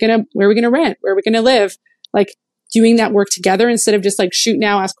 where are we going to rent? Where are we going to live? Like doing that work together instead of just like shoot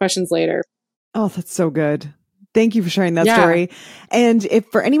now, ask questions later. Oh, that's so good. Thank you for sharing that story. And if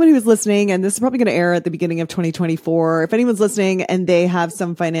for anyone who's listening, and this is probably going to air at the beginning of 2024, if anyone's listening and they have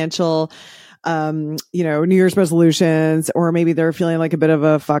some financial, New Year's resolutions, or maybe they're feeling like a bit of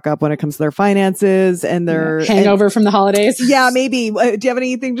a fuck up when it comes to their finances and their hangover from the holidays. Yeah, maybe. Do you have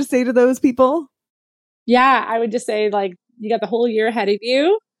anything to say to those people? Yeah, I would just say like, you got the whole year ahead of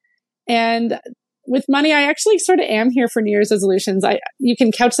you. And with money, I actually sort of am here for New Year's resolutions. You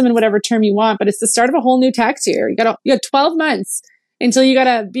can couch them in whatever term you want, but it's the start of a whole new tax year. You got 12 months until you got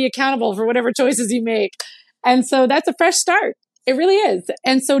to be accountable for whatever choices you make. And so that's a fresh start. It really is.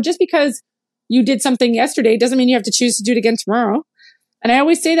 And so just because you did something yesterday doesn't mean you have to choose to do it again tomorrow. And I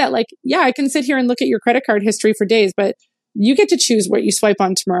always say that, like, yeah, I can sit here and look at your credit card history for days, but you get to choose what you swipe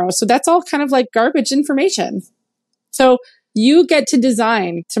on tomorrow. So that's all kind of like garbage information. So you get to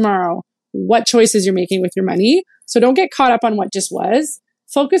design tomorrow what choices you're making with your money. So don't get caught up on what just was.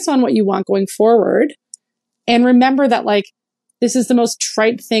 Focus on what you want going forward. And remember that like, this is the most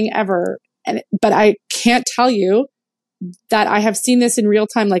trite thing ever. But I can't tell you that I have seen this in real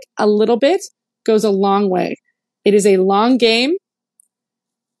time, like a little bit goes a long way. It is a long game.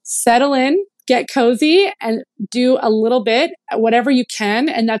 Settle in, get cozy, and do a little bit, whatever you can.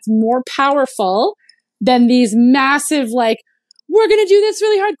 And that's more powerful than these massive, like, we're going to do this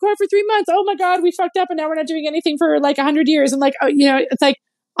really hardcore for 3 months. Oh my God, we fucked up and now we're not doing anything for like 100 years. And like, it's like,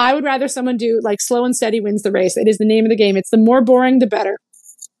 I would rather someone do like slow and steady wins the race. It is the name of the game. It's the more boring, the better.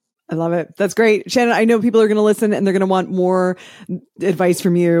 I love it. That's great. Shannon, I know people are going to listen and they're going to want more advice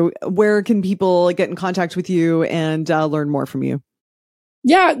from you. Where can people get in contact with you and learn more from you?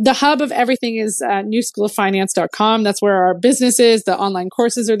 Yeah, the hub of everything is newschooloffinance.com. That's where our business is. The online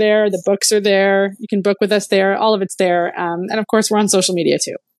courses are there. The books are there. You can book with us there. All of it's there. And of course, we're on social media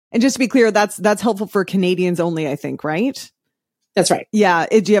too. And just to be clear, that's helpful for Canadians only, I think, right? That's right. Yeah.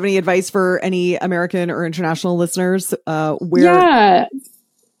 Do you have any advice for any American or international listeners? Yeah.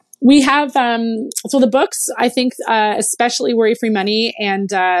 We have, so the books, I think, especially Worry-Free Money and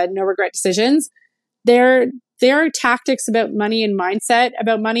No Regret Decisions, they're tactics about money and mindset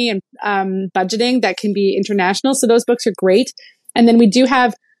about money and budgeting that can be international. So those books are great. And then we do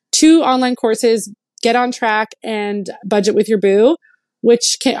have 2 online courses, Get on Track and Budget with Your Boo,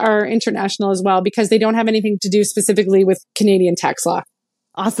 which are international as well because they don't have anything to do specifically with Canadian tax law.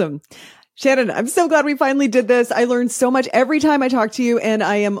 Awesome. Shannon, I'm so glad we finally did this. I learned so much every time I talk to you, and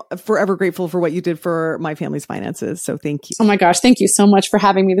I am forever grateful for what you did for my family's finances. So thank you. Oh my gosh. Thank you so much for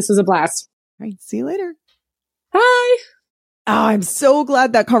having me. This was a blast. All right. See you later. Bye. Oh, I'm so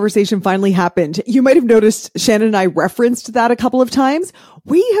glad that conversation finally happened. You might have noticed Shannon and I referenced that a couple of times.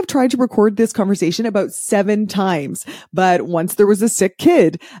 We have tried to record this conversation about 7 times, but once there was a sick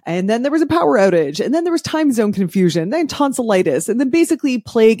kid, and then there was a power outage, and then there was time zone confusion, then tonsillitis, and then basically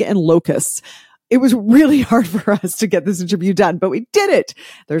plague and locusts. It was really hard for us to get this interview done, but we did it.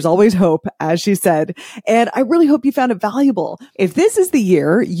 There's always hope, as she said. And I really hope you found it valuable. If this is the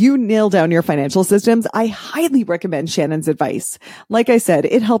year you nail down your financial systems, I highly recommend Shannon's advice. Like I said,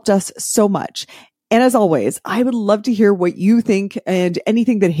 it helped us so much. And as always, I would love to hear what you think and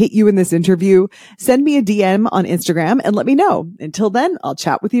anything that hit you in this interview. Send me a DM on Instagram and let me know. Until then, I'll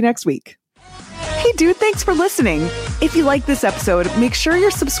chat with you next week. Hey dude, thanks for listening. If you like this episode, make sure you're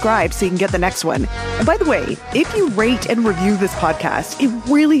subscribed so you can get the next one. And by the way, if you rate and review this podcast, it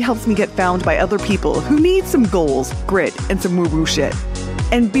really helps me get found by other people who need some goals, grit, and some woo-woo shit.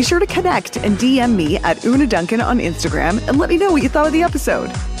 And be sure to connect and DM me at Una Duncan on Instagram and let me know what you thought of the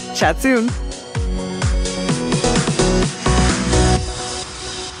episode. Chat soon.